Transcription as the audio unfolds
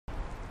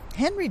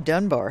Henry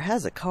Dunbar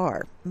has a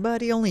car,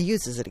 but he only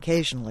uses it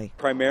occasionally.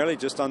 Primarily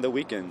just on the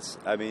weekends.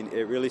 I mean,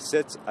 it really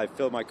sits. I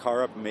fill my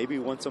car up maybe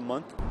once a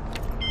month.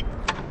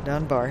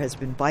 Dunbar has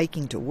been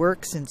biking to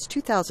work since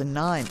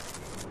 2009.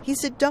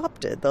 He's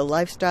adopted the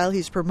lifestyle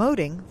he's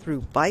promoting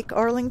through Bike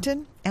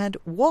Arlington and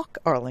Walk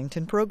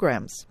Arlington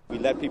programs. We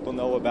let people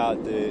know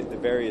about the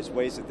various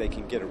ways that they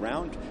can get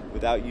around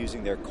without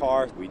using their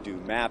car. We do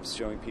maps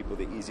showing people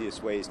the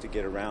easiest ways to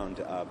get around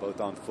both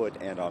on foot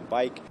and on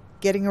bike.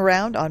 Getting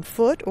around on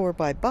foot or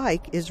by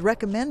bike is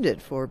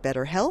recommended for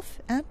better health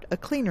and a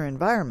cleaner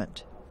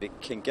environment. It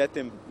can get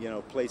them,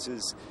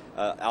 places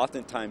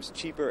oftentimes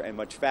cheaper and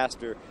much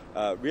faster,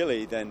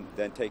 really, than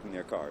taking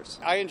their cars.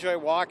 I enjoy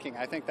walking.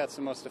 I think that's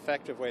the most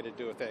effective way to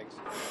do things.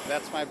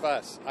 That's my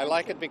bus. I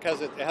like it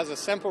because it has a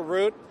simple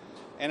route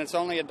and it's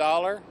only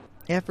 $1.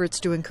 Efforts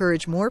to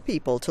encourage more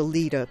people to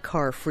lead a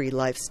car-free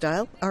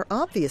lifestyle are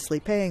obviously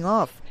paying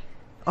off.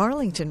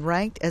 Arlington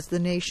ranked as the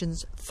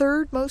nation's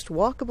third most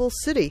walkable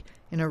city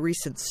in a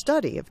recent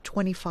study of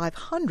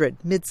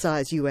 2,500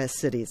 mid-size U.S.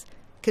 cities,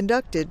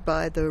 conducted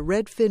by the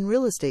Redfin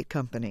Real Estate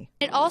Company.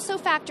 It also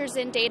factors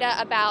in data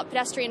about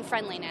pedestrian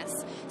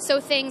friendliness.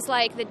 So things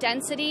like the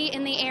density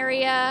in the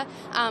area,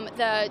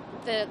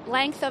 the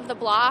length of the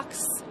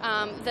blocks,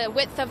 the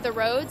width of the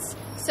roads,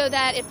 so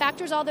that it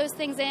factors all those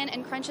things in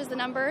and crunches the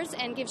numbers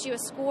and gives you a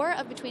score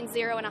of between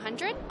 0 and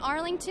 100.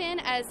 Arlington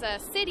as a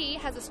city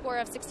has a score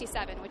of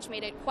 67, which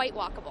made it quite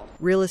walkable.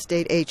 Real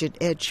estate agent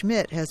Ed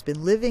Schmidt has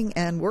been living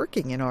and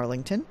working in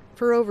Arlington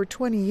for over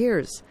 20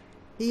 years.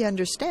 He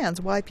understands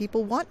why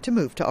people want to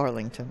move to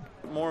Arlington.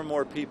 More and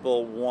more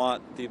people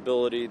want the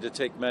ability to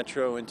take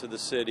metro into the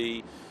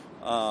city,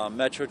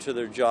 metro to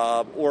their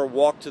job, or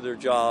walk to their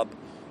job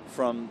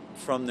from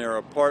their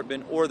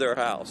apartment or their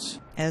house.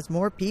 As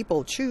more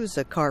people choose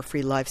a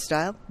car-free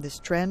lifestyle, this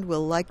trend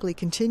will likely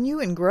continue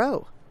and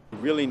grow. We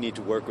really need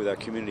to work with our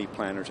community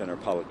planners and our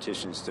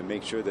politicians to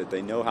make sure that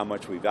they know how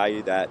much we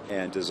value that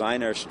and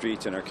design our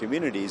streets and our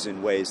communities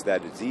in ways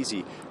that it's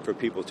easy for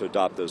people to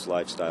adopt those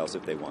lifestyles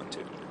if they want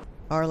to.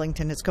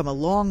 Arlington has come a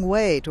long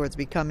way towards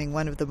becoming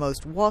one of the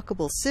most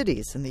walkable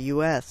cities in the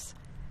U.S.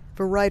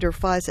 For writer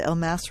Faiza El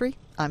Masri,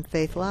 I'm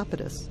Faith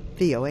Lapidus,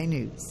 VOA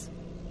News.